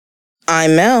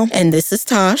I'm Mel. And this is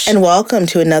Tosh. And welcome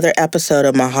to another episode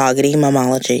of Mahogany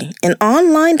Momology, an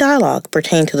online dialogue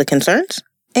pertaining to the concerns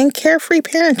and carefree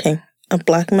parenting of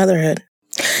Black motherhood.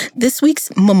 This week's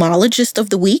Momologist of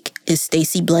the Week is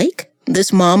Stacey Blake.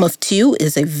 This mom of two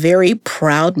is a very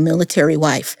proud military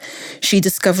wife. She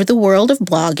discovered the world of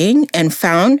blogging and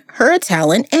found her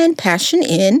talent and passion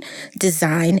in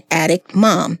Design Addict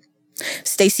Mom.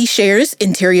 Stacey shares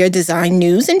interior design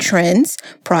news and trends,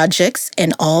 projects,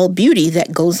 and all beauty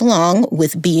that goes along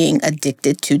with being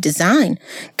addicted to design.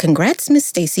 Congrats, Miss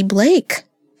Stacey Blake.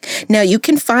 Now, you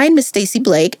can find Miss Stacey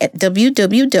Blake at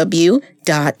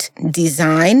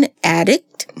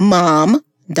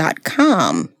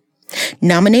www.designaddictmom.com.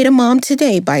 Nominate a mom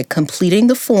today by completing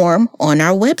the form on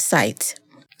our website.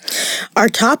 Our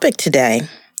topic today,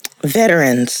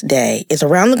 Veterans Day, is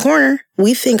around the corner.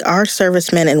 We thank our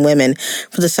servicemen and women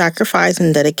for the sacrifice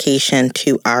and dedication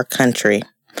to our country.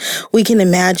 We can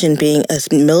imagine being a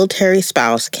military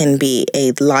spouse can be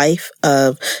a life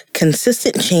of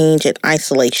consistent change and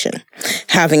isolation.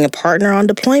 Having a partner on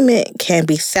deployment can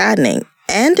be saddening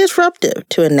and disruptive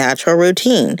to a natural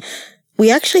routine.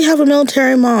 We actually have a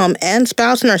military mom and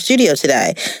spouse in our studio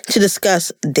today to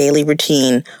discuss daily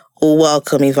routine.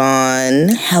 Welcome, Yvonne.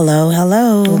 Hello,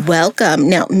 hello. Welcome.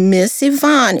 Now, Miss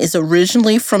Yvonne is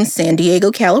originally from San Diego,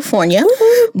 California,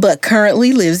 but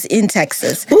currently lives in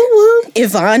Texas.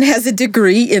 Yvonne has a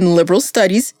degree in liberal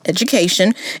studies,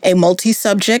 education, a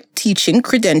multi-subject teaching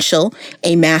credential,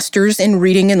 a master's in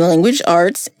reading and language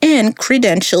arts, and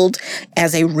credentialed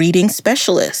as a reading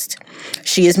specialist.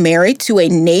 She is married to a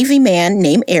Navy man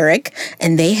named Eric,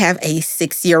 and they have a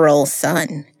 6-year-old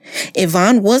son.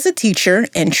 Yvonne was a teacher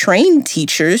and trained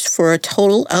teachers for a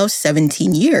total of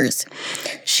 17 years.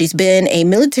 She's been a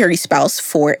military spouse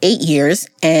for 8 years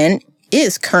and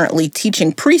is currently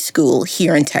teaching preschool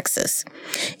here in Texas.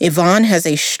 Yvonne has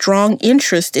a strong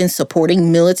interest in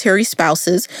supporting military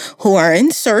spouses who are in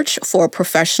search for a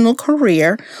professional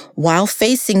career while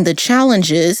facing the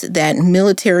challenges that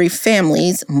military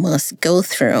families must go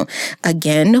through.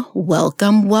 Again,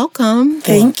 welcome.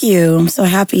 Thank you. I'm so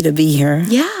happy to be here.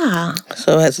 Yeah.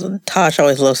 So as Tosh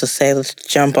always loves to say, let's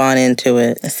jump on into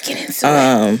it. Let's get into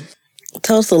it.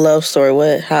 Tell us the love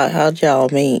story. How'd y'all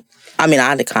meet? I mean,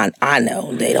 I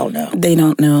know. They don't know. They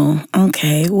don't know.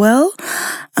 Okay. Well,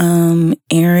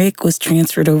 Eric was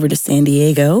transferred over to San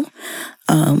Diego,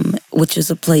 which is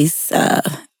a place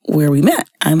where we met.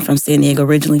 I'm from San Diego,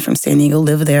 originally from San Diego,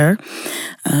 lived there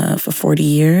for 40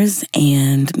 years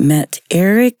and met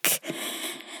Eric.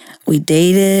 We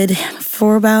dated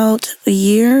for about a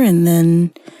year and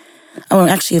then,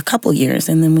 actually a couple years,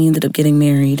 and then we ended up getting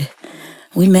married.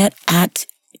 We met at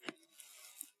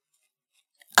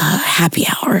happy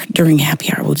hour, during happy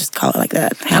hour. We'll just call it like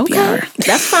that. Happy hour.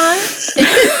 That's fine.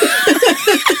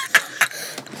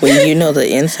 When you know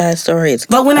the inside story,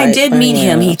 But when I did meet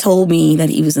him, he told me that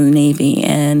he was in the Navy,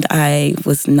 and I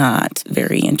was not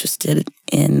very interested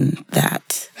in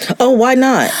that. Oh, why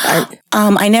not?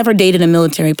 I never dated a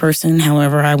military person.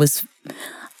 However, I was,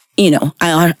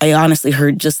 I honestly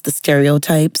heard just the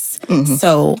stereotypes. Mm-hmm.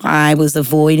 So I was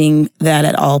avoiding that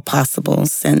at all possible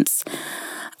since,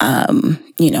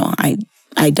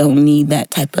 I don't need that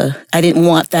type of, I didn't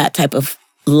want that type of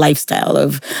lifestyle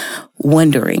of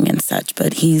wondering and such,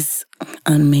 but he's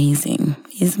amazing.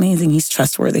 He's amazing. He's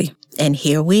trustworthy. And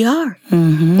here we are.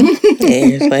 Mm-hmm.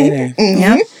 Years later. Mm-hmm.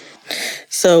 Yeah.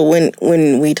 So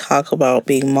when we talk about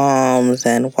being moms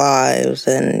and wives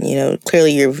and,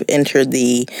 clearly you've entered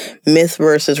the myth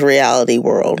versus reality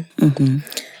world. Mm-hmm.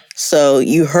 So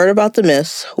you heard about the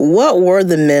myths. What were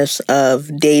the myths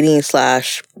of dating /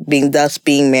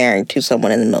 being married to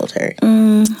someone in the military?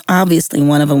 Obviously,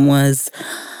 one of them was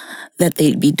that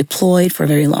they'd be deployed for a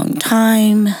very long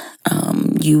time.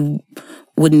 You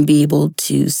wouldn't be able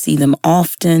to see them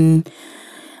often.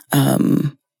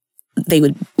 They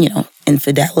would,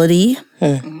 infidelity.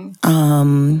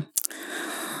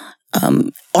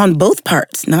 On both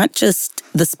parts, not just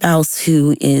the spouse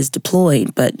who is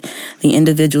deployed, but the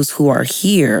individuals who are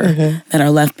here that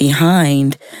are left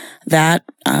behind. That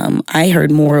I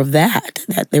heard more of that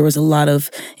there was a lot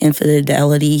of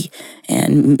infidelity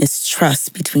and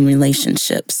mistrust between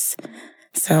relationships.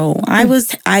 So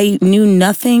I knew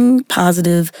nothing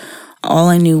positive. All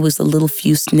I knew was a little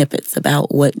few snippets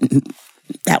about what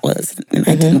that was. And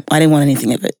I didn't want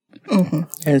anything of it. Mm-hmm.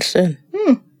 Understood.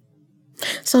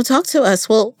 So talk to us.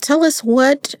 Well, tell us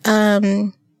what,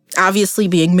 obviously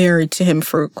being married to him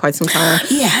for quite some time.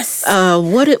 Yes.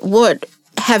 What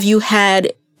have you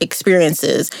had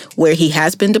experiences where he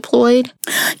has been deployed?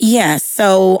 Yes.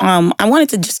 So I wanted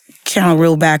to just kind of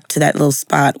reel back to that little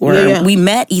spot where we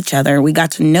met each other. We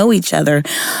got to know each other.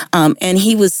 And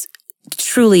he was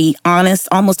truly honest,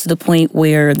 almost to the point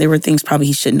where there were things probably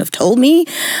he shouldn't have told me.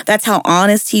 That's how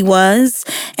honest he was.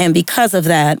 And because of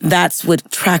that, that's what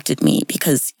attracted me,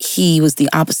 because he was the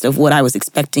opposite of what I was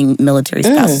expecting military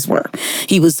spouses were.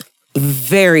 He was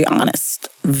very honest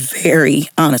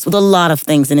with a lot of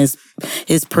things in his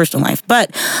personal life.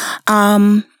 But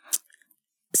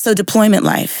so deployment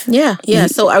life. Yeah.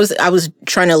 So I was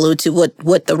trying to allude to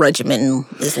what the regimen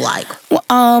is like.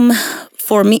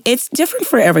 For me, it's different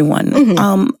for everyone.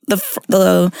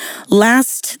 The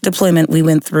last deployment we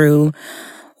went through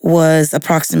was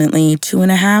approximately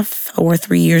 2.5 or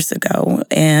 3 years ago,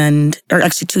 or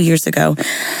actually 2 years ago.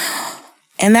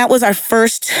 And that was our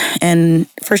first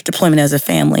deployment as a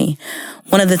family.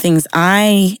 One of the things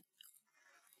I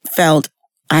felt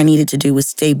I needed to do was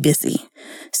stay busy.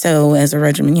 So as a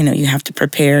regiment, you have to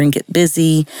prepare and get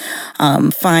busy,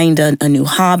 find a new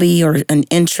hobby or an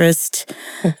interest.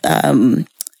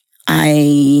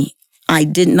 I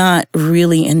did not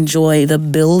really enjoy the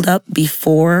build-up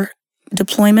before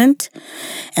deployment,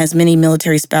 as many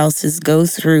military spouses go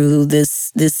through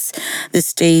this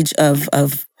stage of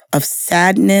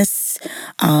sadness,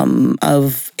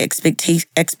 of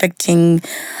expecting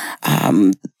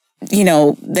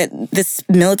that this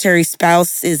military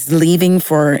spouse is leaving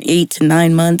for 8 to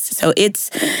 9 months. So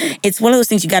it's one of those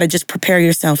things you got to just prepare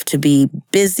yourself to be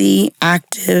busy,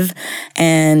 active,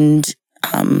 and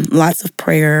lots of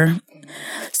prayer.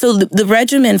 So the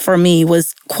regimen for me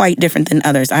was quite different than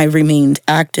others. I remained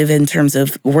active in terms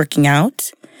of working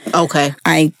out. Okay.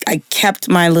 I kept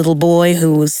my little boy,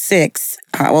 who was 3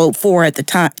 at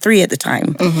the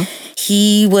time.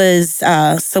 He was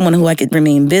someone who I could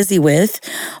remain busy with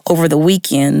over the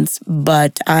weekends,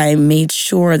 but I made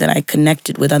sure that I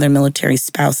connected with other military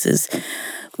spouses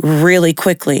really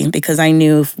quickly, because I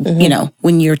knew,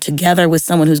 when you're together with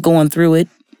someone who's going through it,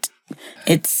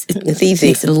 it's easy.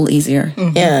 Makes it a little easier.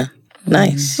 Yeah.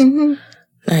 Nice.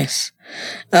 Nice.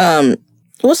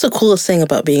 What's the coolest thing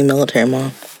about being military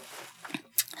mom?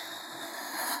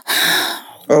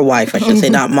 Or wife, I should say,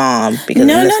 not mom. Because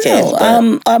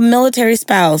No. A military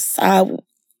spouse.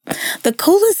 The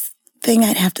coolest thing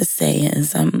I'd have to say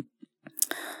is I'm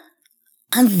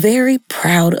very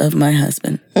proud of my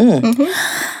husband.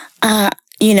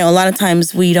 A lot of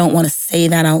times we don't want to say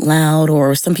that out loud,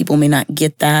 or some people may not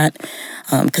get that,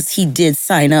 because he did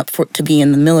sign up to be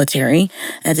in the military.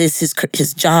 That is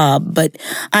his job. But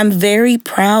I'm very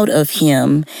proud of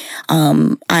him.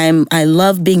 I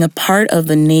love being a part of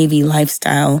the Navy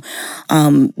lifestyle,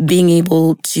 being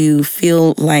able to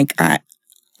feel like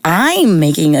I'm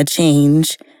making a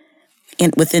change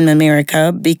within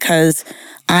America, because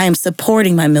I am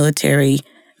supporting my military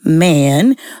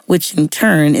man, which in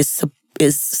turn is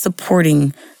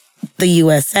supporting the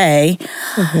USA.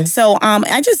 So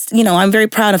I just, I'm very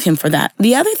proud of him for that.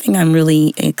 The other thing I'm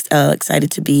really excited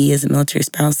to be as a military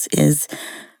spouse is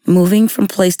moving from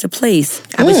place to place.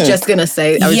 I was just going to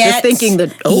say, I was just thinking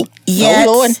that, oh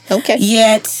Lord, okay.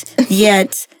 Yet,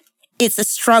 it's a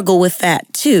struggle with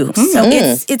that too. So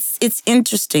it's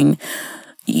interesting.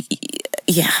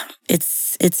 Yeah,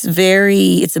 it's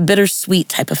a bittersweet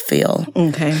type of feel.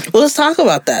 Okay. Well, let's talk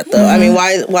about that though. I mean,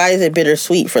 why is it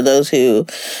bittersweet for those who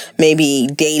may be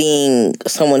dating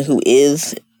someone who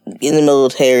is in the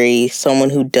military, someone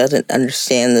who doesn't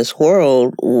understand this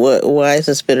world? Why is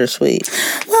this bittersweet?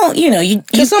 Well,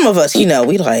 because some of us,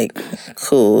 we like,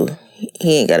 cool,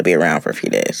 he ain't got to be around for a few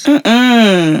days.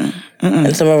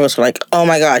 And some of us are like, oh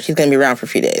my gosh, he's going to be around for a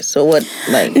few days. So what,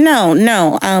 like? No.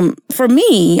 For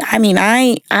me, I mean,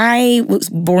 I was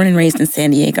born and raised in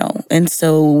San Diego. And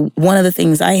so one of the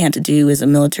things I had to do as a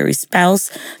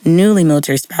newly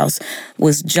military spouse,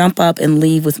 was jump up and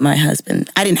leave with my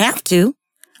husband. I didn't have to.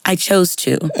 I chose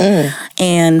to.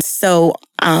 And so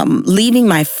leaving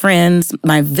my friends,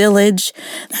 my village,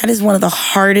 that is one of the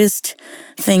hardest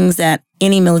things that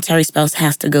any military spouse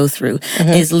has to go through,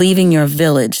 is leaving your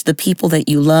village, the people that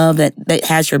you love, that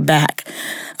has your back.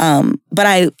 But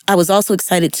I was also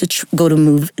excited to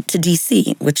move to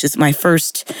DC, which is my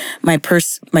first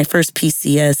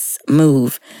PCS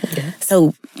move. Okay.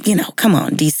 So, come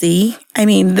on, DC. I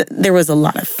mean, there was a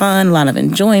lot of fun, a lot of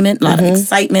enjoyment, a lot of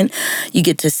excitement. You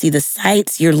get to see the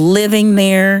sights. You're living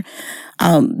there.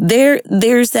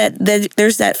 There's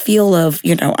that feel of,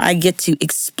 I get to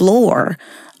explore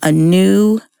a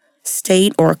new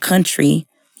state or country.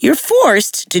 You're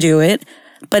forced to do it,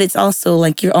 but it's also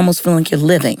like you're almost feeling like you're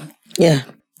living. Yeah.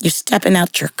 You're stepping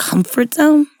out your comfort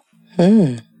zone,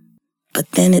 but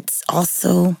then it's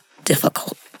also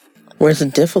difficult. Where's the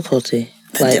difficulty?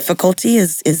 The difficulty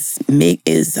is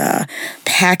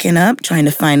packing up, trying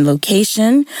to find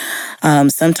location.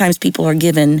 Sometimes people are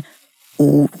given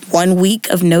 1 week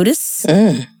of notice.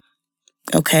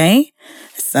 Okay.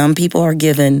 Some people are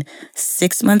given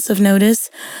 6 months of notice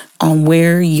on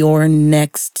where your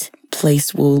next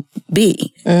place will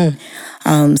be.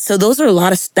 So those are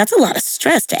that's a lot of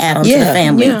stress to add on to the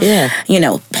family. You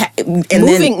know,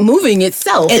 and moving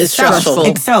itself is stressful.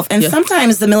 And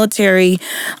sometimes the military,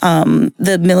 the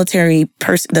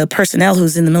personnel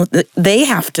who's in the military, they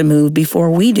have to move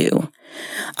before we do.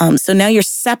 So now you're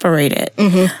separated.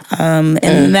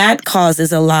 And that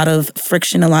causes a lot of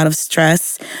friction, a lot of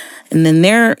stress. And then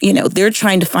they're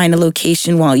trying to find a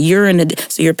location while you're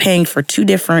so you're paying for 2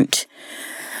 different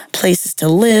places to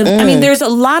live. I mean, there's a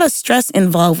lot of stress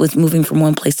involved with moving from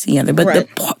one place to the other. But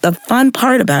the fun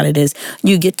part about it is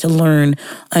you get to learn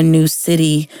a new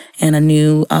city and a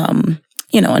new,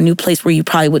 a new place where you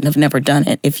probably wouldn't have never done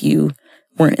it if you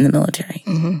weren't in the military.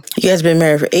 You guys been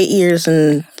married for 8 years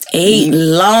and 8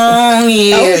 long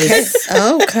years.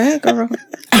 Okay, girl.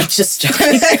 I'm just joking.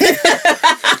 You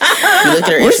look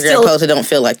at her Instagram post, it don't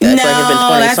feel like that. No, it's like it's been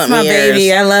 20 that's something my years.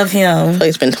 baby. I love him.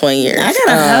 It's been 20 years. I got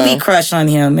a hubby crush on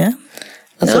him, man.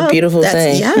 That's a beautiful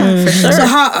thing. Yeah, for sure. So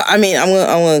I'm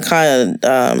gonna kind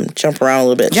of jump around a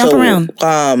little bit. Jump around.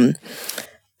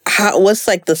 What's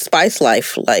like the spice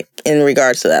life like in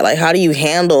regards to that? Like, how do you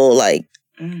handle like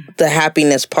the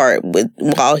happiness part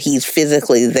while he's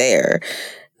physically there?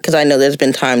 Because I know there's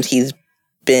been times he's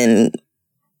been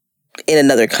in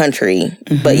another country,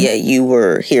 but yet you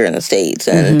were here in the States.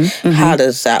 And how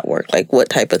does that work? Like, what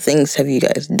type of things have you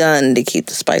guys done to keep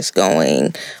the spice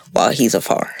going while he's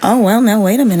afar? Oh, well, now,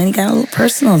 wait a minute. He got a little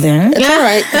personal there. It's all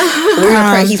right. We're going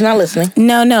to pray he's not listening.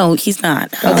 No, he's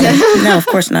not. No, of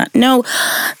course not. No,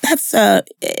 that's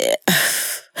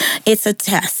it's a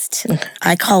test.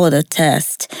 I call it a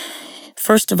test.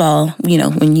 First of all,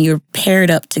 when you're paired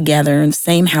up together in the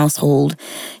same household,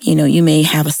 you may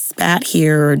have a spat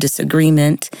here or a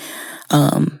disagreement.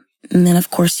 And then,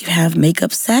 of course, you have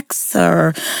make-up sex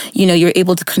or, you're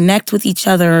able to connect with each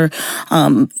other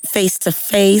face to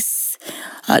face,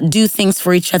 do things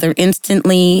for each other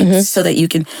instantly so that you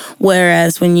can.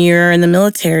 Whereas when you're in the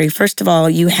military, first of all,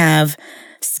 you have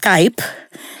Skype.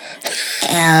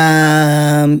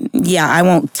 I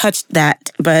won't touch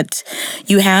that, but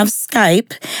you have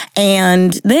Skype,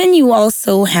 and then you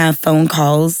also have phone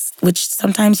calls, which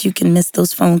sometimes you can miss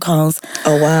those phone calls.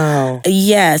 Oh, wow.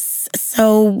 Yes.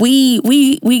 So we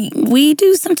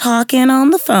do some talking on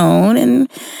the phone, and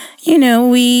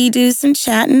we do some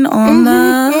chatting on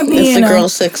the. It's the girl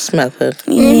 6 method.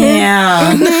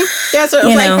 Yeah. That's what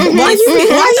I'm like. Why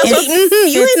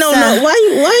you ain't know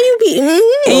why you be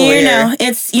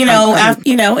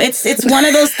it's one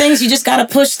of those things you just got to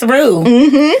push through.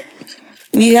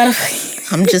 You gotta.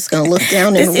 I'm just gonna look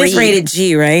down and read. This is rated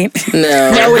G, right?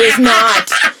 No, it is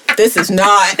not. This is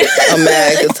not.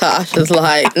 Tasha's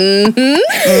like,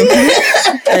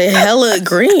 They hella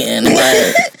agreeing.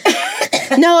 Like.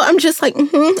 No, I'm just like,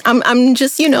 I'm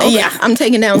just, I'm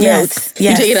taking down notes. Yes.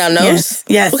 You taking down notes?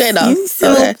 Yes. Okay, no.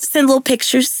 Send little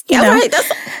pictures. Right.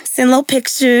 Send little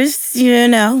pictures.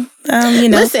 Listen,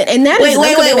 and that is.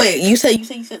 Wait. You send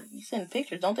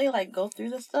pictures. Don't they like go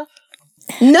through this stuff?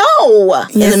 No.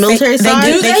 In the military side?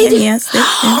 They do. Yes.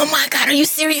 Oh my God, are you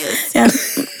serious? Yeah.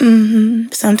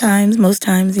 Sometimes, most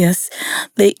times, yes.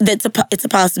 It's a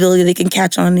possibility they can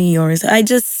catch on to yours. I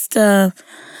just.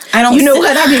 I don't. You know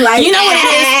what I be like? You know what it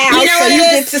is. You know what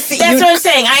it is. That's what I'm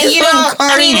saying.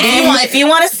 If you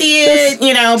want to see it,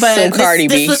 but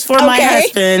this was for my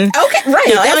husband. Okay, right.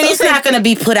 It's not going to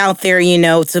be put out there,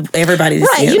 to everybody to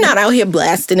see. Right, you're not out here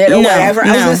blasting it or whatever.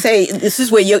 I was going to say, this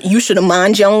is where you should have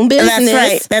mind your own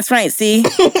business. That's right. See?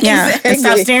 Yeah. And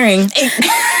stop staring.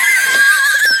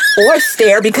 Or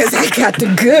stare because I got the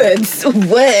goods.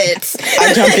 What?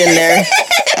 I jumped in there.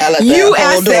 I let the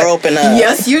whole door open up.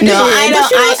 Yes, you did. No, I know.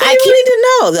 I need to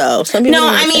know though. Some people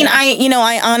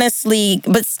I honestly,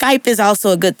 but Skype is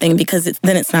also a good thing because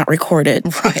then it's not recorded.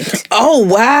 Right. Oh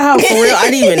wow, for real? I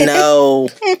didn't even know.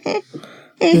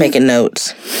 Making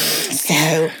notes.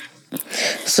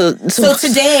 So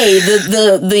today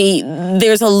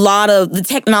there's a lot of the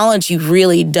technology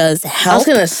really does help. I was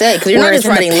gonna say because you're not just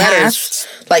writing letters.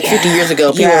 Like 50 years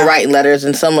ago, people were writing letters,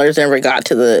 and some letters never got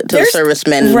to the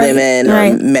servicemen, women,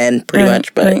 or men, pretty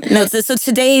much. But no, so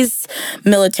today's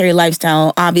military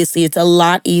lifestyle, obviously, it's a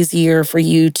lot easier for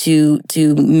you to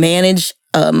manage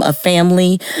a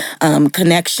family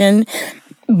connection.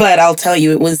 But I'll tell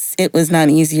you, it was not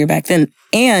easier back then.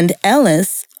 And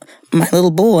Ellis my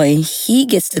little boy, he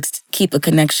gets to keep a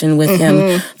connection with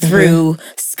him through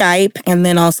Skype, and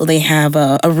then also they have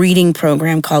a reading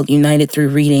program called United Through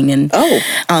Reading, and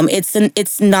it's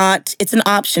an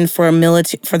option for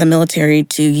the military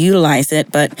to utilize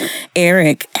it. But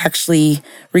Eric actually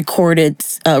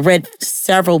read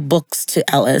several books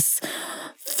to Ellis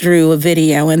through a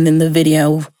video, and then the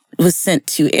video was sent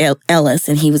to Ellis,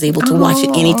 and he was able to watch it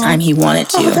anytime he wanted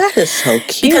to. Oh, that is so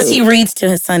cute. Because he reads to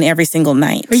his son every single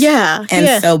night. Yeah.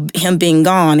 And so him being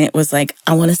gone, it was like,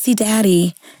 I want to see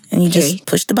Daddy. And you just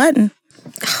push the button.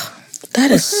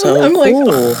 That is so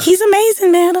cool. He's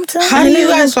amazing, man. I'm telling you. How do you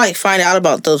guys find out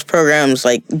about those programs?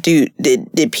 Like, did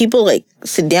people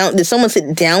sit down? Did someone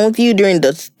sit down with you during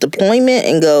the deployment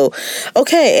and go,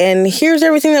 okay, and here's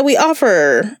everything that we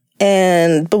offer,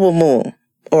 and boom, boom, boom?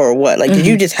 Or what? Did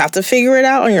you just have to figure it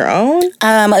out on your own?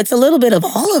 It's a little bit of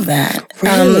all of that.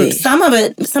 Really? Some of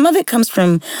it comes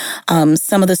from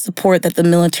some of the support that the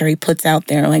military puts out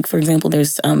there. Like, for example,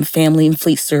 there's Family and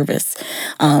Fleet Service.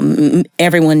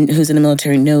 Everyone who's in the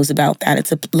military knows about that.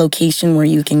 It's a location where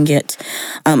you can get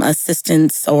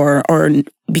assistance or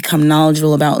become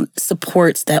knowledgeable about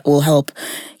supports that will help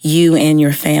you and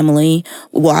your family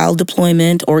while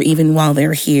deployment or even while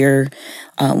they're here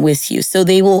with you. So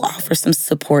they will offer some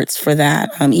supports for that,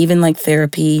 even like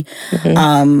therapy,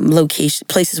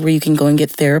 places where you can go and get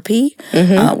therapy,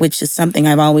 which is something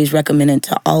I've always recommended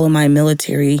to all of my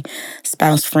military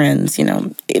spouse friends.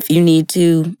 If you need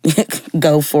to,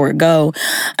 go for it, go.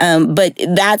 But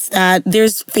that's that.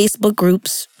 There's Facebook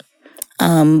groups,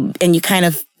 and you kind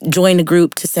of join a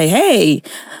group to say, hey,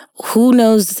 who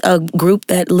knows a group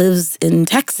that lives in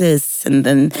Texas? And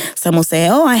then some will say,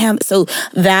 oh, I have. So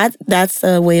that's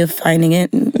a way of finding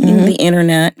it, the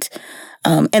internet.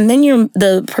 And then you're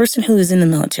the person who is in the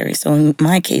military. So in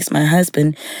my case, my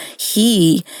husband,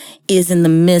 he is in the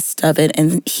midst of it,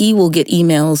 and he will get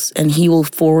emails and he will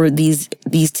forward these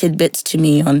tidbits to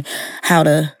me on how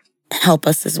to help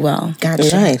us as well.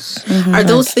 Gotcha. Nice. Are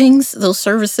those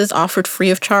services offered free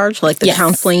of charge, like the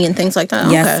counseling and things like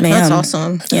that? Yes, okay. ma'am. That's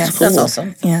awesome. Yes. That's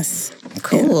awesome. Yes.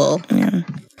 Cool. Yeah.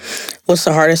 What's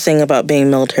the hardest thing about being a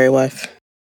military wife?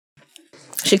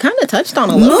 She kind of touched on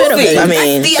a little bit of it. I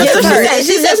mean, the other part.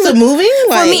 that's the moving?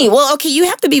 For me, well, okay, you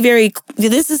have to be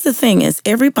this is the thing, is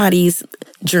everybody's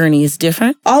journey is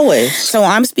different. Always. So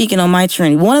I'm speaking on my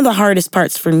journey. One of the hardest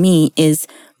parts for me is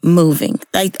moving.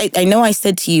 I know I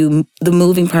said to you the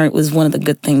moving part was one of the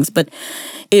good things, but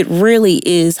it really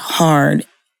is hard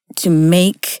to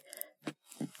make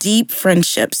deep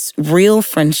friendships, real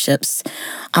friendships,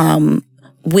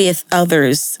 with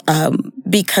others,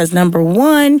 because number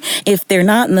one, if they're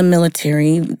not in the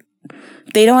military,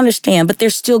 they don't understand, but they're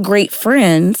still great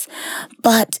friends.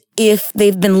 But if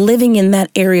they've been living in that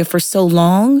area for so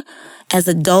long as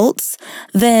adults,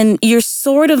 then you're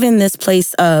sort of in this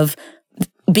place of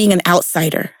being an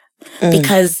outsider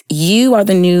because you are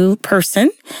the new person.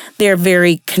 They're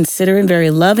very considerate, very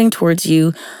loving towards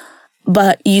you,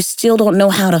 but you still don't know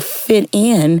how to fit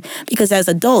in because as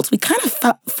adults, we kind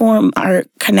of form our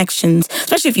connections,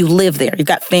 especially if you live there, you've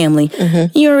got family.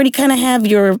 You already kind of have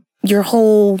your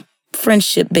whole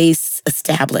friendship base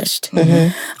established.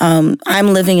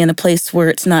 I'm living in a place where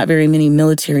it's not very many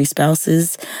military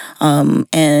spouses,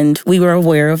 and we were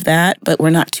aware of that, but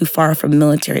we're not too far from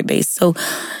military base. So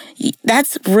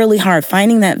that's really hard,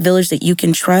 finding that village that you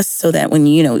can trust so that when,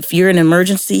 if you're in an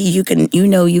emergency, you can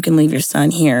leave your son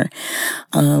here.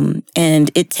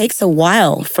 And it takes a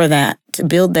while for that, to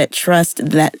build that trust,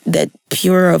 that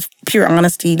pure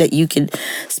honesty that you could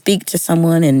speak to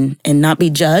someone and not be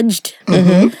judged.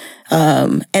 And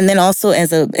then also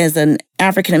as an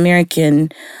African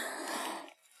American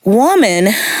woman,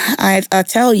 I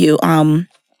tell you, I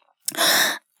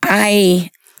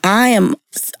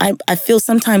feel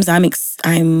sometimes I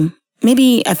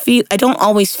don't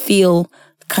always feel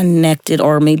connected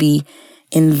or maybe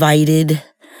invited.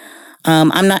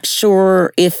 I'm not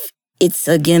sure if it's,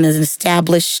 again, an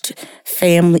established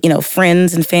family,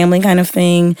 friends and family kind of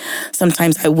thing.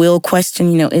 Sometimes I will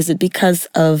question, is it because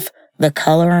of the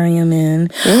color I am in?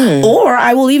 Or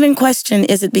I will even question,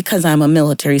 is it because I'm a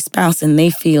military spouse and they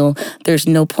feel there's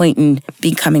no point in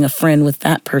becoming a friend with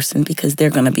that person because they're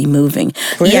going to be moving?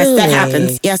 Really? Yes, that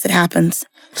happens. Yes, it happens.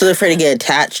 So they're afraid to get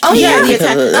attached. Oh, yeah.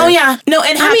 No,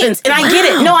 it happens. And I get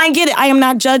it. No, I get it. I am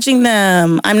not judging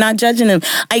them.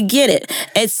 I get it.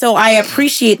 And so I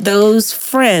appreciate those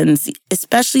friends,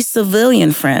 especially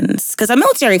civilian friends. Because a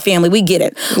military family, we get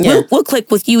it. Yeah. We'll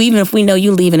click with you even if we know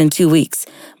you leaving in 2 weeks.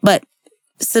 But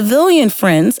civilian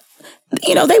friends,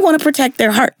 they want to protect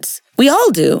their hearts. We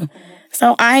all do.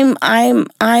 So I'm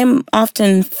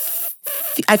often,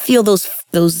 I feel those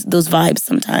those vibes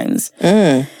sometimes.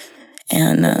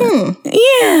 And I'm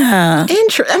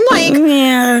like,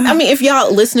 I mean, if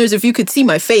y'all listeners, if you could see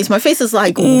my face is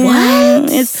like,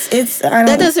 what?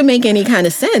 That doesn't make any kind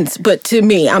of sense. But to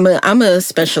me, I'm a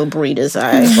special breed, as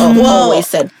I've always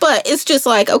said. But it's just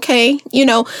like, okay,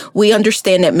 we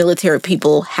understand that military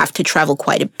people have to travel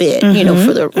quite a bit,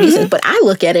 for the reason. But I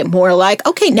look at it more like,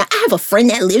 okay, now I have a friend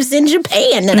that lives in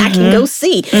Japan that I can go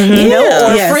see, or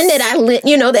a friend that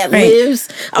that lives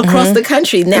across the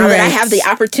country. Now that I have the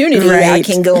opportunity. I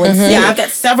can go and see. Yeah, I've got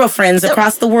several friends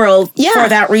across the world for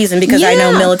that reason because I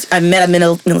know I met a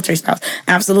military spouse.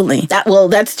 Absolutely.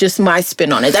 That's just my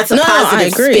spin on it. That's a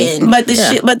positive spin. But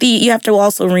you have to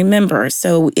also remember.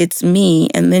 So it's me,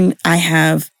 and then I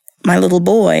have my little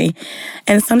boy,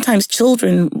 and sometimes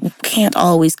children can't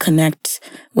always connect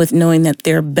with knowing that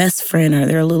their best friend or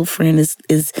their little friend is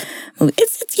it's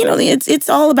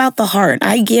all about the heart.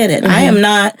 I get it.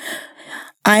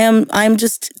 I'm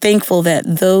just thankful that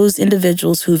those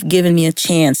individuals who've given me a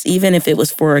chance, even if it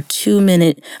was for a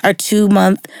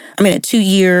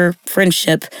 2-year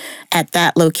friendship at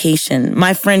that location,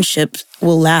 my friendship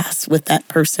will last with that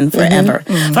person forever.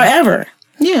 Forever.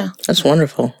 Yeah. That's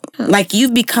wonderful. Like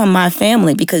you've become my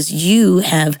family because you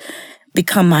have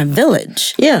become my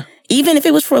village. Yeah. Even if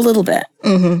it was for a little bit.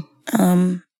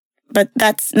 But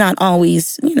that's not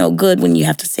always, good when you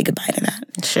have to say goodbye to that.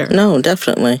 Sure. No,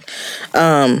 definitely.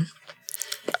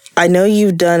 I know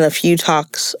you've done a few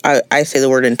talks, I say the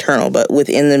word internal, but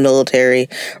within the military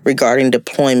regarding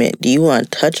deployment. Do you want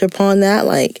to touch upon that,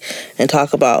 and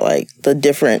talk about, the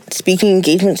different speaking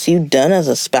engagements you've done as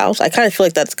a spouse? I kind of feel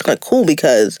like that's kind of cool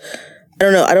because, I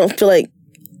don't know, I don't feel like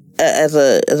as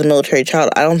a military child,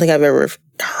 I don't think I've ever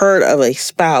heard of a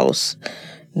spouse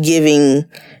giving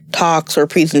talks or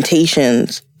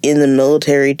presentations in the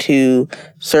military to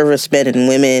servicemen and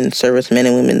women's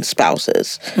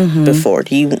spouses before.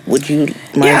 Would you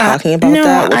mind talking about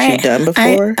that? What you've done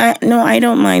before? No, I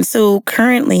don't mind. So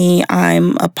currently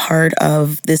I'm a part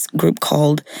of this group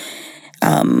called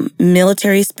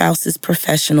Military Spouses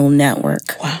Professional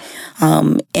Network. Wow.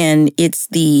 And it's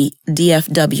the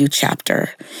DFW chapter.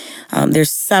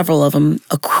 There's several of them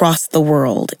across the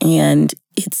world, and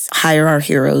it's Hire Our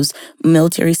Heroes,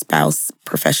 Military Spouse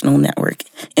Professional Network,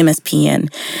 MSPN.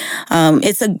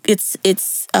 It's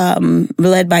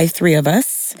led by 3 of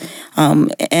us,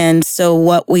 and so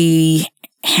what we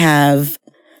have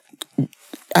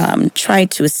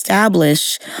tried to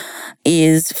establish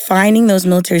is finding those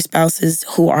military spouses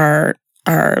who are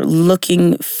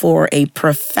looking for a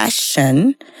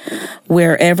profession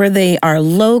wherever they are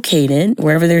located,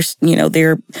 wherever they're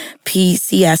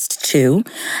PCS'd to.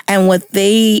 And what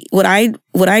I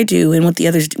do and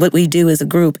what we do as a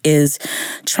group is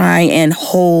try and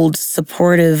hold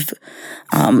supportive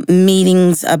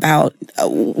meetings about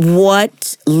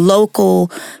what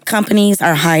local companies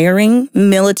are hiring,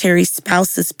 military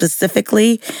spouses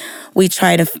specifically. We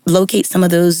try to locate some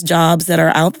of those jobs that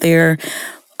are out there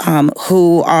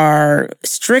who are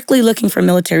strictly looking for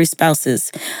military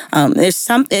spouses. It's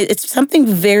something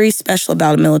very special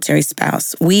about a military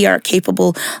spouse. We are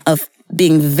capable of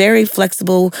being very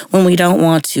flexible when we don't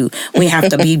want to. We have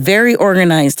to be very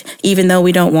organized even though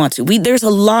we don't want to. There's a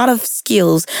lot of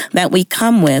skills that we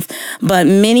come with, but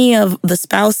many of the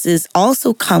spouses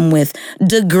also come with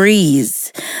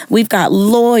degrees. We've got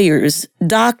lawyers,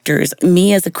 doctors,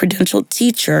 me as a credentialed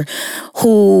teacher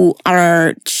who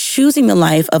are choosing the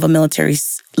life of a military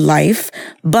life,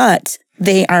 but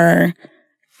they are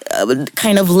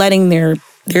kind of letting their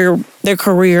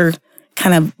career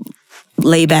kind of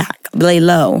lay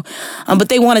low. But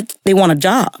they want a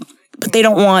job, but they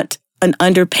don't want an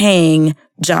underpaying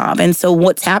job. And so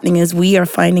what's happening is we are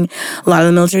finding a lot of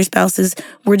the military spouses,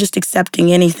 we're just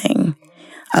accepting anything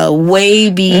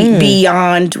way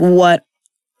beyond what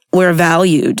we're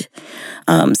valued.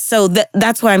 So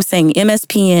that's why I'm saying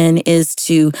MSPN is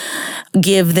to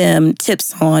give them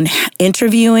tips on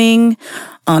interviewing,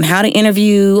 on how to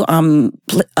interview,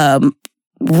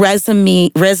 resume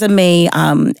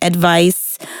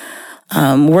advice,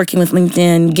 working with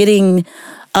LinkedIn, getting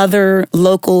other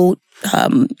local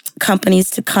companies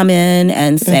to come in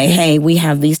and say, hey, we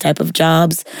have these type of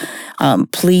jobs.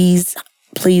 Please,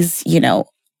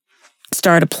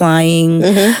 start applying.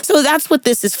 So that's what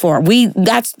this is for.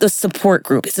 That's the support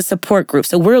group. It's a support group.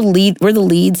 So we're the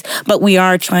leads, but we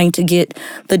are trying to get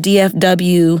the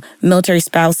DFW military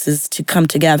spouses to come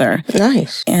together.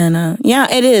 Nice. And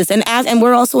it is. And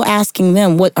we're also asking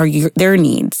them what are their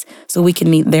needs, so we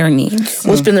can meet their needs.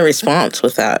 What's been the response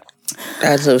with that?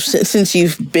 Since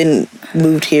you've been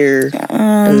moved here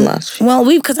in the last few? Well,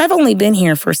 because I've only been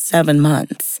here for 7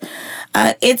 months.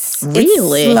 It's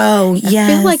Really? It's slow. Yes.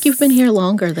 I feel like you've been here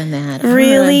longer than that.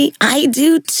 Really? I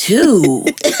do too.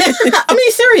 I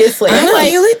mean, seriously. I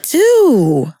feel it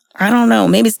too. I don't know.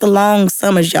 Maybe it's the long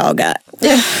summers y'all got.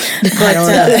 I don't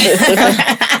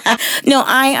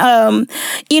know.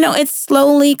 No, it's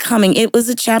slowly coming. It was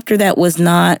a chapter that was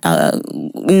not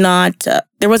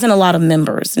there wasn't a lot of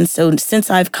members. And so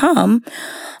since I've come,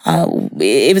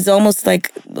 it was almost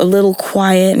like a little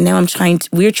quiet. And now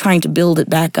we're trying to build it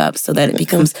back up so that it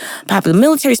becomes popular.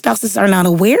 Military spouses are not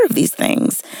aware of these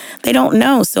things. They don't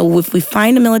know. So if we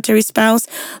find a military spouse,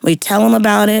 we tell them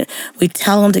about it. We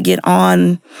tell them to get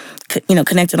on,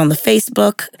 connected on the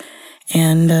Facebook.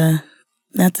 And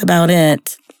that's about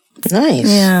it. Nice.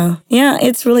 Yeah,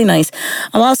 it's really nice.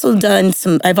 I've also done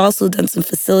some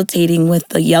facilitating with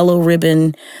the Yellow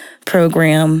Ribbon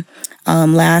program.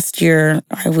 Last year,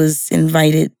 I was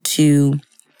invited to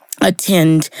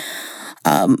attend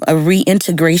a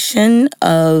reintegration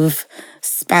of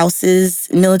spouses,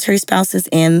 military spouses,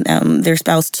 and their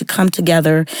spouse to come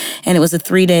together, and it was a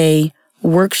 3-day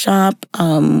workshop,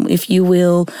 if you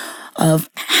will, of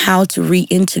how to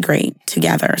reintegrate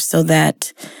together so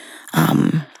that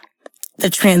the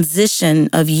transition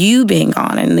of you being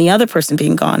gone and the other person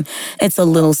being gone, it's a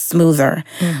little smoother.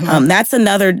 Mm-hmm. That's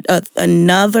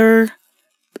another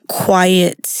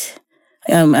quiet,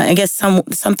 I guess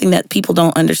something that people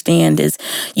don't understand is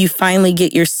you finally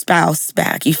get your spouse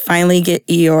back. You finally get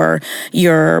your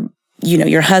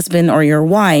husband or your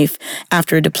wife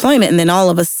after a deployment. And then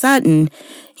all of a sudden,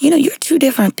 you're two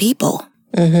different people.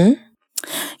 Mm-hmm.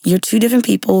 You're two different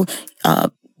people.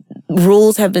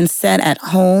 Rules have been set at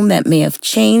home that may have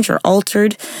changed or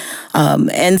altered.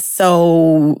 And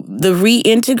so the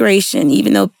reintegration,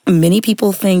 even though many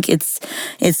people think it's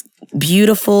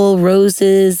beautiful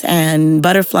roses and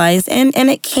butterflies, and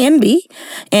it can be,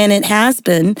 and it has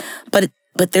been, but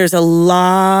there's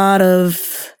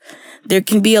there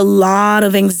can be a lot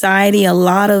of anxiety, a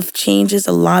lot of changes,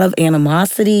 a lot of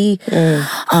animosity,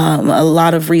 a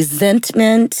lot of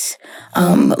resentment,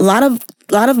 a lot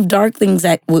of dark things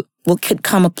that could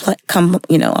come a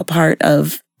part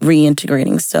of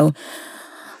reintegrating. So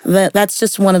that's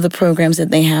just one of the programs that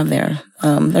they have there,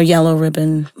 their Yellow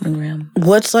Ribbon program.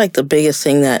 What's like the biggest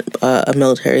thing that a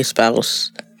military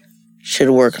spouse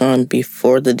should work on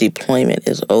before the deployment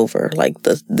is over? Like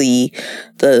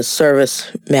the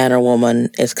service man or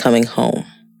woman is coming home.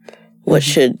 What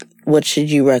do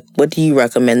you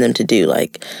recommend them to do?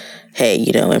 Like, hey,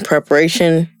 in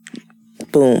preparation,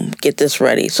 boom, get this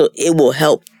ready. So it will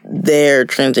help their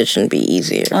transition be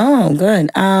easier. Oh, good.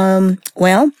 I'm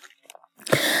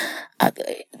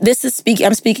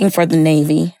speaking for the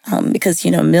Navy, because,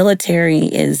 military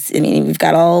is, we've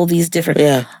got all these different.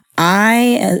 Yeah.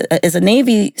 As a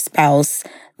Navy spouse,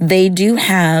 they do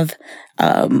have,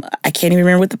 I can't even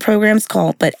remember what the program's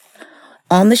called, but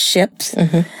on the ships,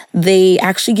 they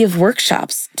actually give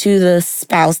workshops to the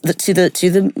spouse, to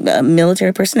the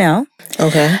military personnel.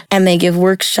 Okay. And they give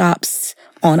workshops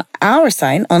on our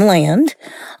side, on land.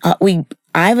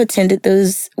 I've attended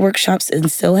those workshops,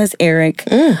 and so has Eric,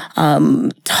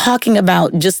 talking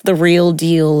about just the real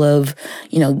deal of,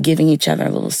 giving each other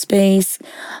a little space.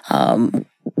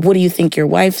 What do you think your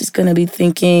wife is going to be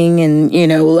thinking? And,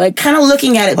 kind of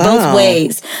looking at it both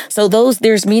ways. So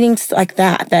there's meetings like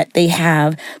that they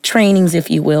have, trainings, if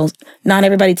you will. Not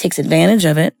everybody takes advantage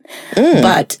of it.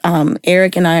 But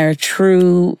Eric and I are a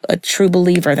true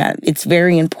believer that it's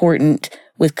very important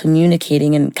with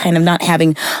communicating and kind of not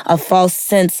having a false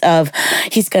sense of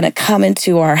he's going to come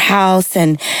into our house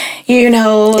and,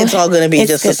 it's all going to be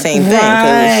just the same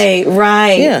thing.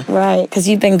 Right. Yeah. Right. Because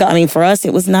you've been gone. For us,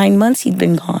 it was 9 months he'd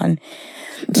been gone.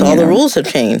 So all the rules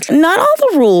have changed. Not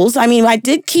all the rules. I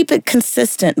did keep it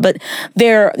consistent, but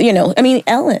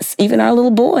Ellis, even our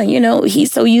little boy,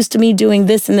 he's so used to me doing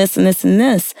this and this and this and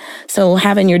this. So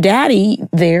having your daddy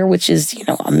there, which is,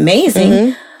 amazing.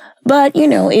 Mm-hmm. But,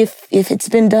 if it's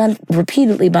been done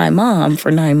repeatedly by mom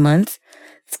for 9 months,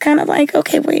 it's kind of like,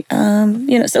 okay, wait,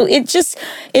 so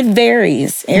it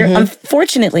varies. Mm-hmm.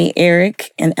 Unfortunately, Eric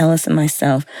and Ellis and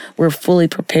myself were fully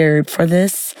prepared for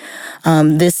this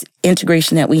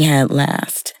integration that we had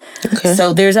last. Okay.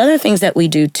 So there's other things that we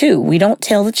do too. We don't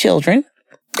tell the children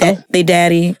that their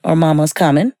daddy or mama's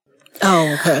coming.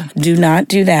 Oh, okay. Do not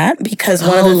do that because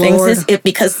one of the things is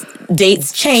because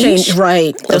dates change.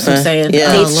 Right. That's what I'm saying.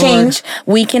 Yeah. Dates change.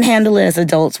 We can handle it as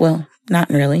adults. Well, not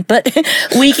really, but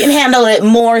we can handle it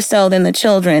more so than the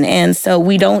children. And so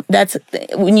we don't, that's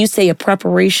when you say a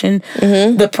preparation,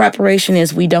 the preparation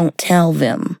is we don't tell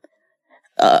them.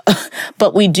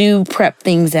 But we do prep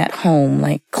things at home,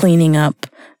 like cleaning up.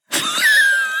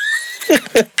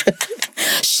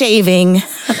 shaving.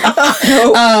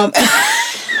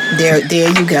 There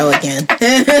you go again.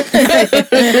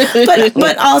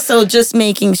 but also just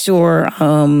making sure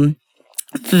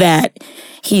that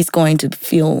he's going to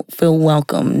feel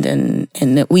welcomed and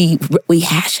that we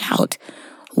hash out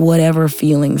whatever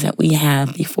feelings that we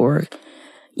have before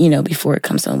it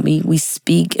comes home. We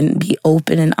speak and be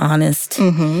open and honest.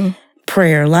 Mm-hmm.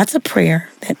 Prayer, lots of prayer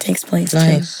that takes place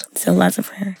too. So lots of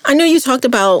prayer. I know you talked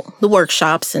about the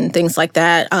workshops and things like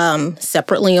that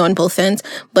separately on both ends,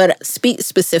 but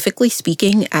specifically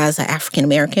speaking as an African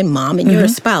American mom and you're a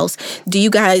spouse, do you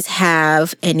guys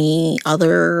have any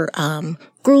other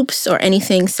groups or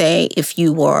anything, say, if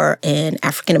you were an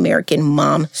African American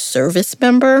mom service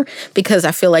member? Because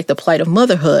I feel like the plight of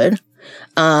motherhood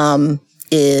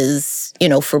is,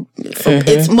 for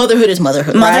it's motherhood is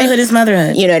motherhood. Motherhood is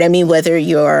motherhood. You know what I mean? Whether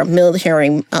you're a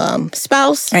military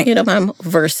spouse, right, mom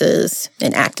versus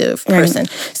an active person.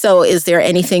 Right. So is there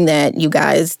anything that you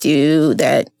guys do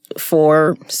that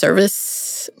for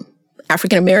service,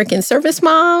 African American service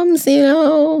moms,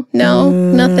 No,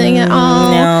 nothing at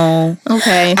all? No.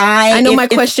 Okay. I know my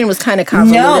question was kind of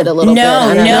convoluted a little bit.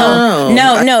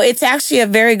 No. It's actually a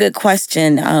very good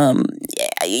question.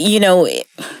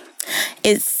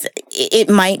 It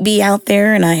might be out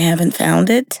there and I haven't found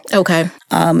it. Okay.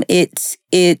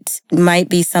 It might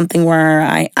be something where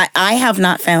I have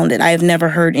not found it. I have never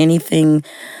heard anything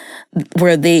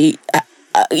where they,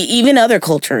 even other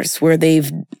cultures, where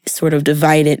they've sort of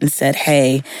divided and said,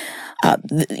 hey,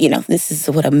 this is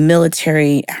what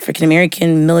a African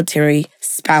American military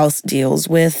spouse deals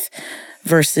with,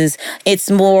 versus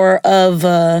it's more of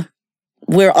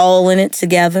we're all in it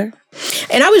together.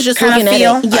 And I was just looking at it.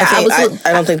 Yeah,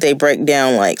 I don't think they break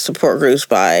down like support groups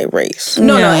by race.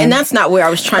 No, and that's not where I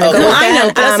was trying to go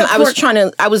with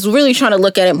that. I was really trying to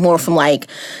look at it more from like,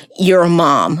 you're a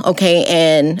mom, okay?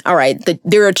 And all right,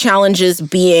 there are challenges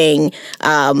being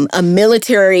a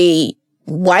military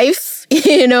wife,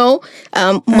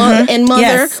 mother,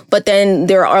 yes. But then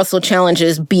there are also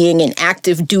challenges being an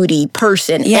active duty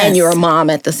person and you're a mom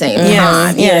at the same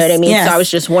time. You know what I mean? Yes. So I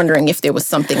was just wondering if there was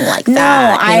something like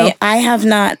that. No, I have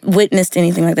not witnessed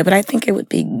anything like that, but I think it would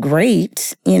be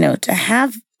great, to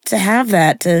have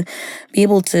that, to be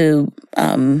able to,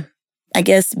 I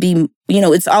guess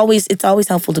it's always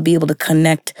helpful to be able to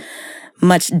connect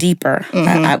much deeper.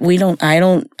 I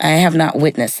have not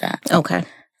witnessed that. Okay.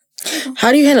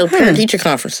 How do you handle parent-teacher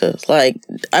conferences?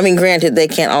 Granted, they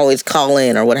can't always call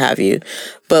in or what have you,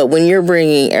 but when you're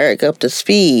bringing Eric up to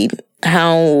speed,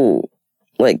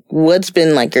 what's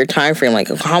been your time frame?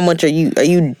 How much are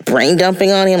you brain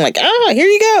dumping on him? Here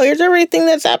you go. Here's everything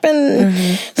that's happened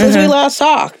since we last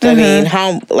talked. I mean,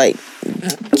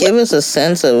 give us a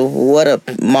sense of what a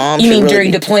mom. You mean during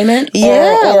deployment?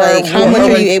 Yeah, how much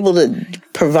are you able to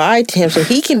provide to him so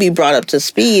he can be brought up to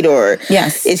speed, or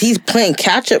is he playing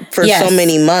catch up for so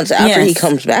many months after he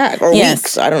comes back, or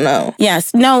weeks? I don't know.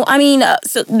 Yes. No,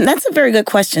 so that's a very good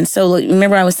question. So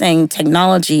remember I was saying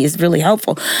technology is really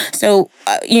helpful. So,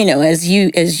 as you're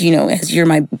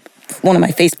one of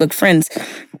my Facebook friends,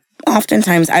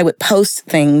 oftentimes I would post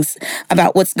things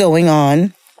about what's going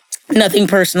on. Nothing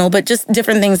personal, but just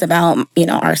different things about,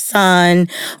 our son,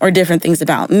 or different things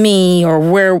about me, or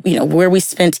where we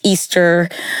spent Easter,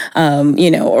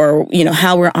 or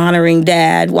how we're honoring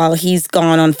Dad while he's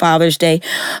gone on Father's Day.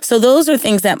 So those are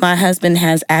things that my husband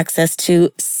has access to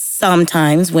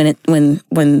sometimes when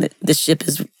the ship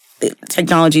is,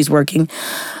 technology is working.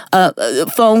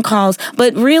 Phone calls,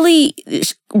 but really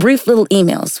brief little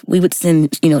emails. We would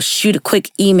send, shoot a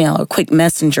quick email or quick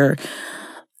messenger.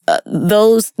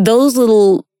 Those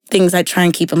little things I try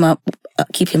and keep him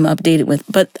updated with,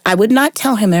 but I would not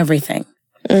tell him everything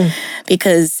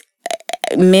because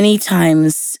many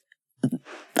times,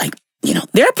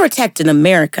 they're protecting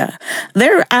America.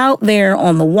 They're out there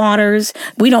on the waters.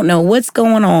 We don't know what's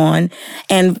going on,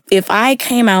 and if I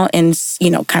came out and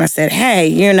kind of said, "Hey,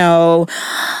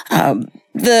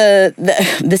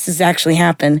 this has actually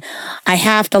happened. I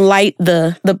have to light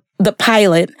the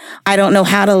pilot. I don't know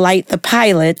how to light the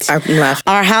pilot.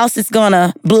 Our house is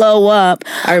gonna blow up."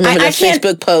 I remember that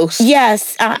Facebook post.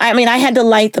 Yes. I had to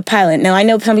light the pilot. Now, I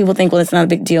know some people think, well, it's not a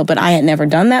big deal, but I had never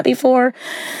done that before.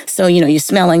 So, you're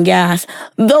smelling gas.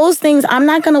 Those things, I'm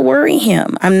not gonna worry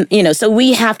him. So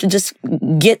we have to just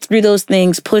get through those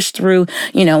things, push through,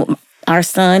 Our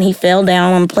son, he fell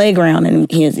down on the playground and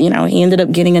he ended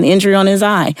up getting an injury on his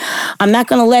eye. I'm not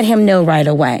going to let him know right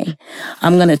away.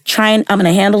 I'm going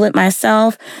to handle it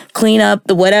myself, clean up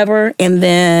the whatever, and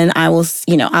then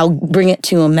I'll bring it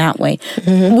to him that way.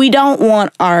 Mm-hmm. We don't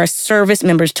want our service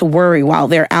members to worry while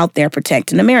they're out there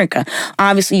protecting America.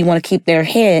 Obviously, you want to keep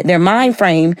their mind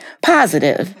frame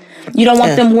positive. You don't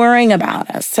want them worrying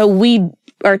about us. So we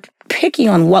are picky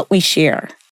on what we share.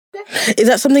 Is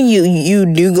that something you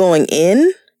knew going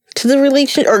in to the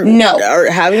relation or no, or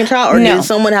having a child, or no. Did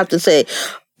someone have to say,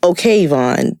 "Okay,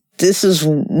 Yvonne, this is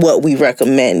what we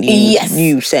recommend"?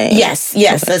 You saying yes.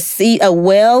 Okay. A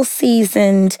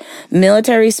well-seasoned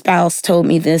military spouse told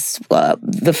me this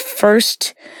the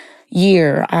first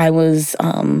year I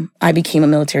became a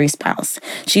military spouse.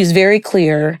 She was very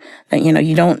clear that,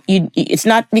 it's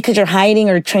not because you're hiding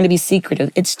or trying to be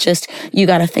secretive. It's just, you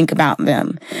got to think about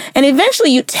them. And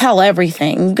eventually you tell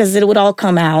everything because it would all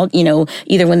come out,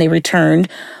 either when they returned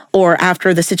or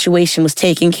after the situation was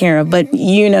taken care of. But,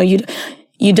 you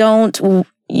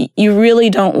really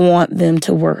don't want them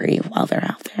to worry while they're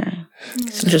out there.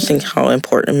 It's interesting how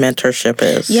important mentorship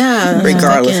is. Yeah.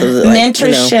 Regardless of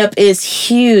mentorship is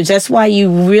huge. That's why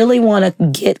you really want to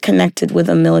get connected with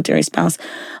a military spouse.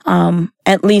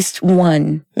 At least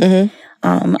one.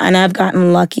 Mm-hmm. And I've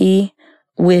gotten lucky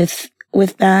with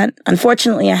that.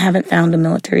 Unfortunately, I haven't found a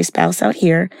military spouse out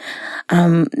here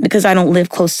because I don't live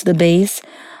close to the base.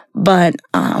 But,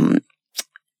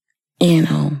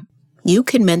 you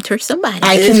can mentor somebody.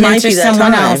 I can mentor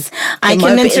someone else. I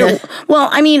can mentor.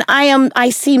 Well, I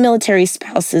see military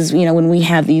spouses, when we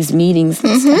have these meetings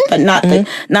and stuff, but not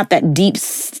that deep,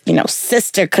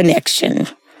 sister connection.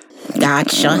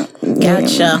 Gotcha.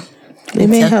 They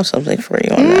may have something for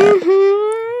you on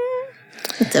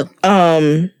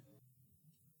that.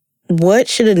 What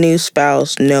should a new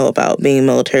spouse know about being a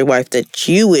military wife that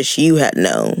you wish you had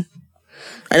known?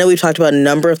 I know we've talked about a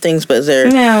number of things, but is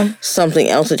there something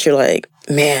else that you're like,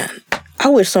 man, I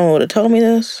wish someone would have told me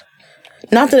this?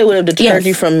 Not that it would have deterred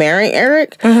you from marrying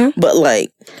Eric, but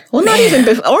not even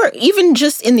before, or even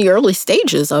just in the early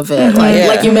stages of it.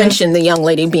 Like you mentioned, the young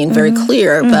lady being very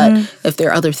clear, but if there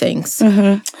are other things.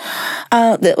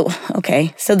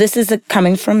 Okay, so this is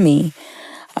coming from me.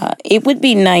 It would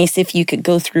be nice if you could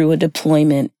go through a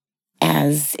deployment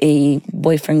as a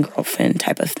boyfriend-girlfriend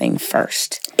type of thing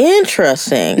first.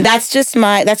 Interesting.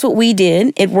 That's what we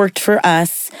did. It worked for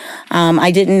us.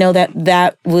 I didn't know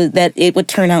that it would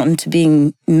turn out into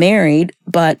being married,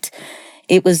 but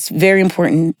it was very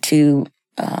important to,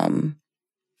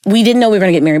 we didn't know we were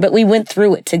going to get married, but we went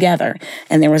through it together.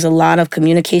 And there was a lot of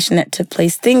communication that took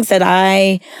place, things that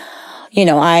I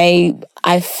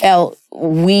felt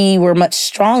we were much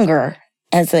stronger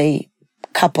as a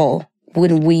couple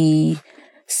when we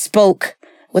spoke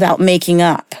without making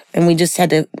up, and we just had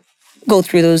to go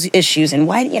through those issues. And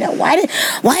why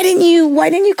didn't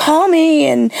you call me?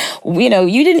 And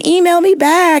you didn't email me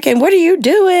back. And what are you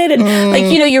doing?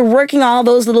 And you're working all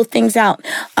those little things out.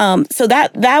 So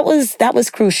that was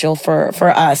crucial for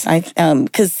us.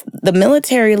 Because the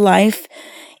military life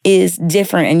is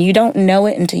different, and you don't know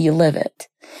it until you live it.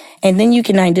 And then you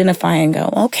can identify and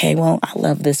go, okay, well, I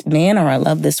love this man or I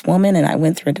love this woman and I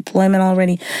went through a deployment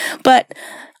already. But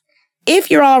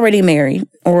if you're already married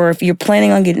or if you're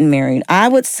planning on getting married, I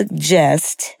would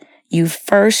suggest you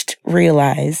first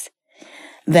realize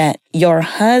that your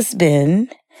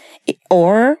husband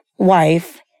or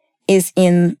wife is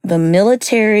in the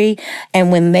military,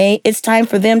 and when it's time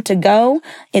for them to go,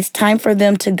 it's time for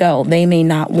them to go. They may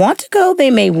not want to go. They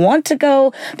may want to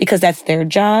go because that's their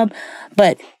job,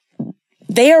 but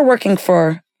they are working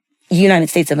for the United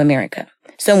States of America.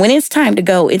 So when it's time to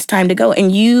go, it's time to go.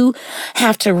 And you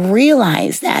have to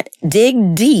realize that,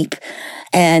 dig deep.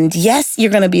 And yes,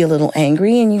 you're going to be a little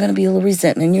angry and you're going to be a little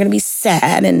resentment. And you're going to be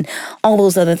sad and all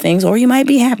those other things. Or you might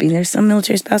be happy. There's some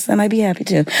military spouses that might be happy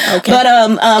too. Okay.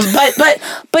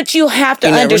 But you have to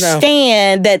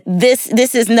understand that this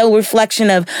is no reflection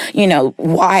of,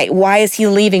 why is he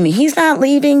leaving me? He's not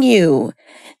leaving you.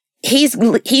 He's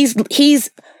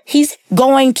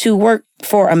going to work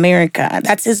for America.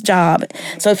 That's his job.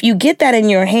 So if you get that in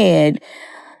your head,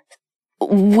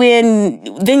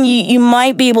 then you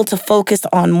might be able to focus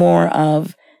on more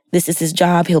of, this is his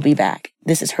job, he'll be back.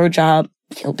 This is her job,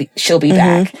 she'll be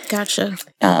back. Gotcha.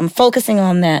 Focusing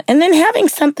on that. And then having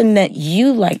something that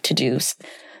you like to do.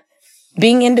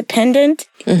 Being independent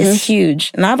is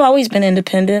huge. And I've always been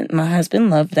independent. My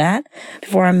husband loved that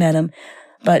before I met him.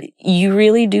 But you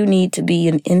really do need to be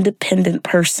an independent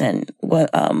person,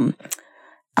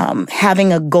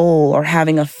 having a goal or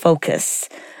having a focus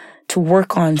to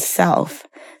work on self.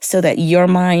 so that your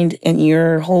mind and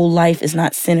your whole life is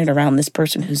not centered around this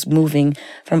person who's moving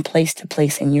from place to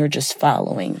place and you're just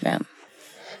following them.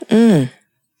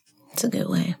 It's a good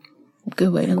way.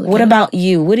 Good way to look at it. What about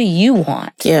you? What do you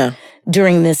want? Yeah.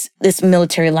 During this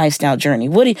military lifestyle journey,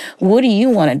 what do you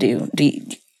want to do?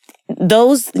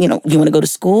 Those, you want to go to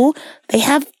school? They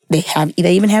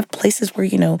even have places where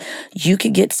you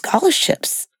could get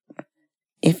scholarships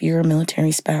if you're a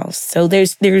military spouse. So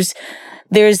there's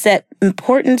that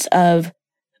importance of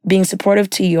being supportive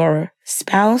to your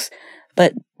spouse,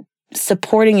 but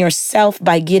supporting yourself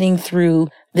by getting through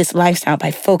this lifestyle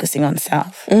by focusing on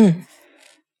self.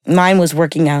 Mine was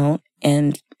working out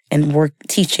and work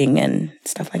teaching and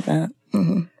stuff like that.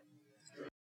 Mm-hmm.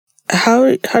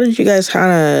 How did you guys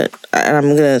kind of, and I'm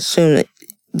going to assume that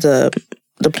the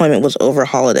deployment was over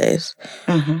holidays.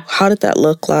 Mm-hmm. How did that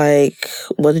look like?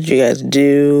 What did you guys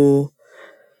do?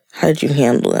 How did you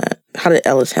handle that? How did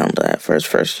Ellis handle that for his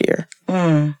first year?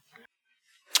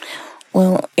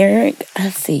 Well, Eric,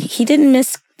 let's see. He didn't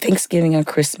miss Thanksgiving or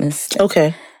Christmas.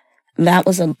 Okay. That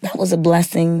was a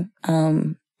blessing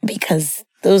because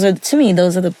those are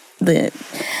the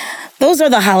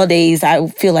holidays I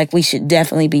feel like we should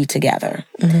definitely be together.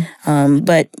 Mm-hmm.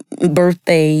 But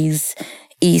birthdays,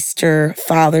 Easter,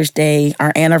 Father's Day,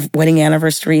 our wedding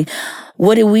anniversary,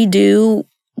 what did we do?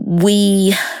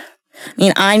 I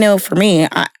know for me,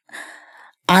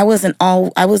 I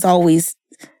was always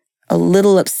a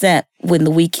little upset when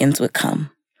the weekends would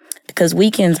come because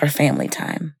weekends are family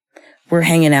time. We're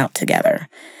hanging out together.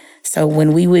 So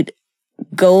when we would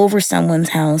go over someone's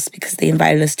house because they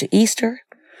invited us to Easter,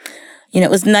 it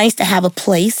was nice to have a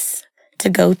place to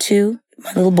go to,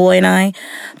 my little boy and I.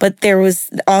 But there was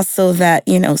also that,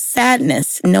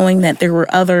 sadness, knowing that there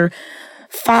were other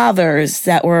fathers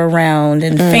that were around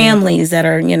and families that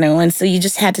are, and so you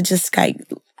just had to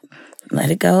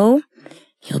let it go.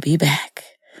 He'll be back.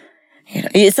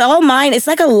 It's all mind. It's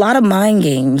like a lot of mind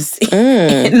games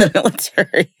in the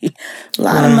military. A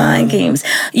lot of mind games.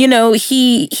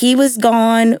 He was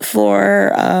gone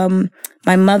for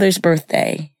my mother's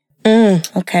birthday.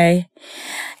 Okay.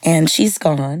 And she's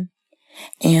gone.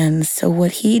 And so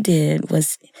what he did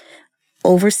was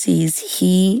overseas,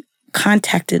 he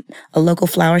contacted a local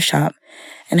flower shop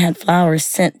and had flowers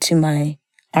sent to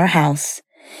our house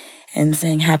and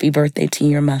saying, "Happy birthday to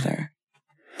your mother."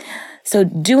 So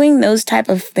doing those type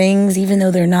of things, even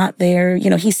though they're not there,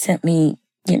 he sent me,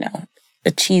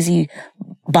 a cheesy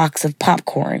box of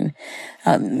popcorn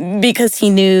because he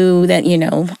knew that,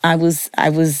 I was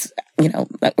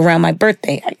around my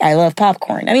birthday. I love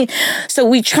popcorn. So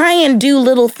we try and do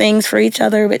little things for each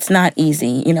other, but it's not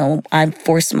easy. I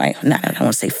forced I don't want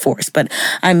to say force, but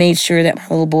I made sure that my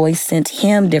little boy sent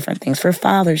him different things for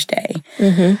Father's Day.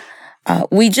 Mm-hmm.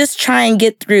 We just try and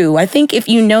get through. I think if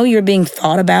you're being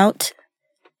thought about,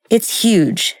 it's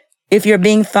huge. If you're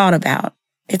being thought about,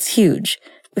 it's huge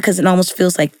because it almost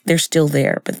feels like they're still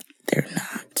there, but they're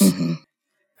not. Mm-hmm.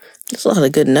 There's a lot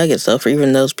of good nuggets, though, for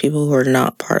even those people who are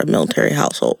not part of military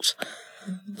households.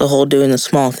 The whole doing the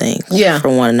small things for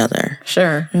one another.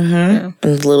 Sure. Mm-hmm. Yeah.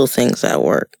 And the little things that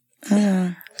work.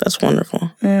 Yeah. That's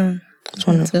wonderful. Yeah. That's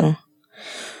wonderful.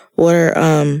 What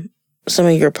are some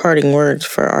of your parting words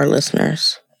for our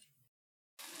listeners?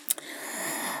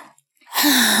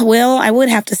 Well, I would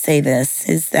have to say this,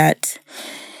 is that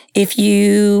if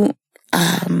you,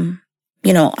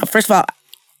 first of all,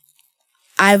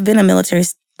 I've been a military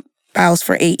spouse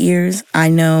for 8 years. I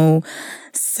know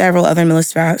several other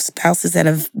military spouses that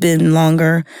have been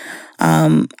longer.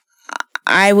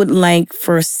 I would like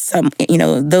for some,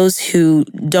 those who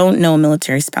don't know a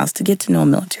military spouse to get to know a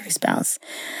military spouse.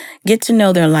 Get to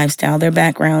know their lifestyle, their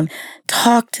background,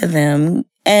 talk to them,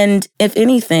 and if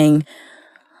anything,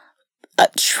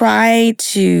 try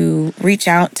to reach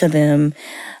out to them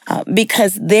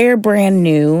because they're brand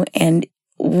new and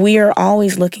we are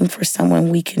always looking for someone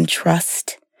we can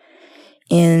trust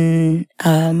in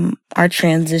our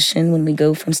transition when we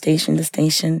go from station to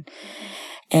station.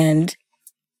 And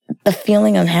the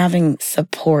feeling of having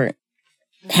support,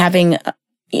 having,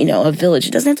 a village.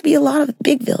 It doesn't have to be a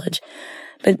big village.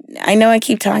 But I know I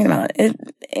keep talking about it.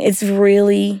 It's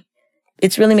really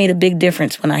made a big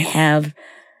difference when I have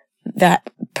that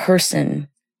person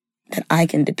that I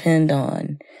can depend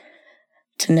on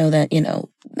to know that,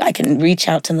 I can reach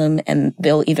out to them and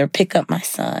they'll either pick up my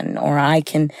son or I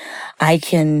can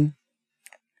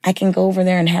go over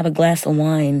there and have a glass of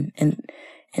wine and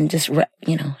just,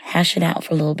 hash it out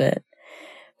for a little bit.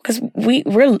 Because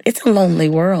it's a lonely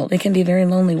world. It can be a very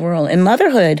lonely world. And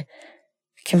motherhood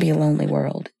can be a lonely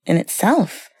world in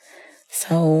itself.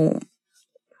 So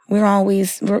we're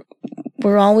always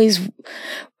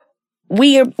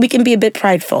we can be a bit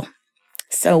prideful.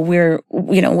 So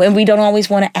when we don't always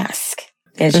want to ask,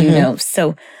 as you know.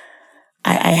 So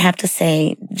I have to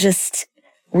say, just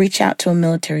reach out to a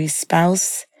military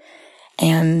spouse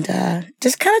and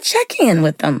just kind of check in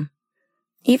with them,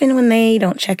 even when they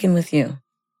don't check in with you.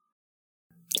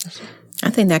 I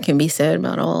think that can be said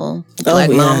about all Black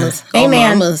mamas.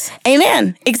 Amen. All mamas.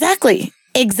 Amen. Exactly.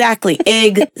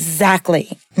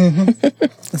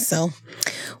 So,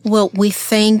 well, we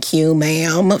thank you,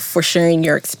 ma'am, for sharing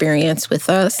your experience with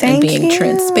us Thank and being you.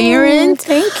 transparent.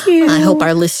 Thank you. I hope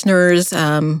our listeners,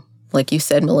 like you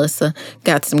said, Melissa,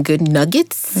 got some good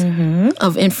nuggets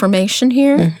of information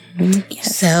here.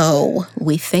 Yes. So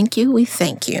we thank you. We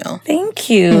thank you. Thank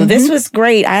you. This was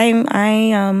great.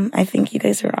 I think you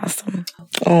guys are awesome.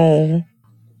 Oh,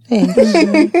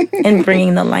 And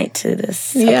bringing the light to this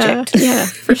subject. Yeah,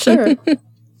 for sure.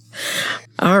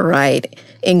 All right.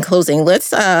 In closing, let's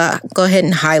go ahead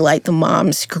and highlight the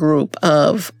moms group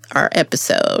of our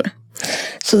episode.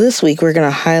 So this week we're going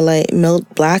to highlight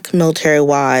Black Military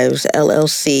Wives,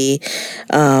 LLC.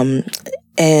 And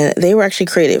they were actually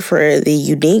created for the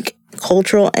unique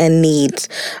cultural and needs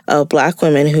of Black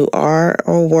women who are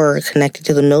or were connected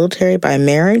to the military by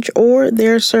marriage or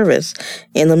their service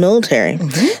in the military.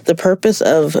 The purpose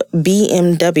of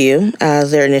BMW, as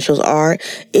their initials are,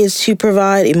 is to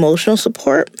provide emotional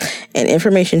support and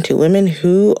information to women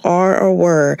who are or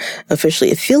were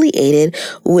officially affiliated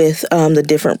with the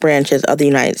different branches of the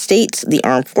United States, the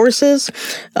Armed Forces,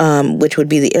 which would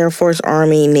be the Air Force,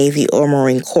 Army, Navy, or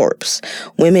Marine Corps.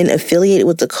 Women affiliated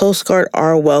with the Coast Guard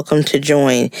are welcome to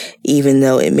join, even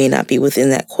though it may not be within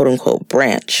that quote-unquote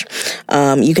branch.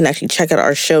 You can actually check out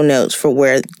our show notes for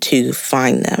where to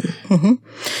find them.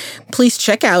 Please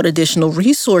check out additional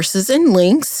resources and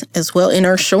links as well in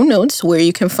our show notes, where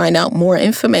you can find out more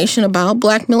information about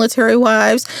Black Military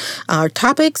Wives, our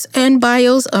topics, and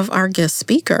bios of our guest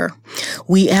speaker.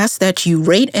 We ask that you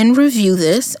rate and review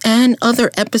this and other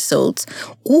episodes,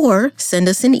 or send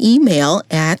us an email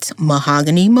at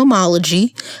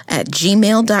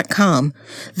mahoganymomology@gmail.com.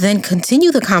 Then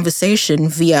continue the conversation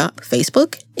via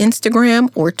Facebook, Instagram,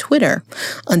 or Twitter.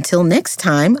 Until next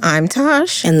time, I'm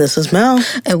Tosh. And this is Mel.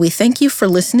 And we thank you for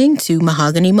listening to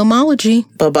Mahogany Momology.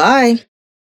 Bye-bye.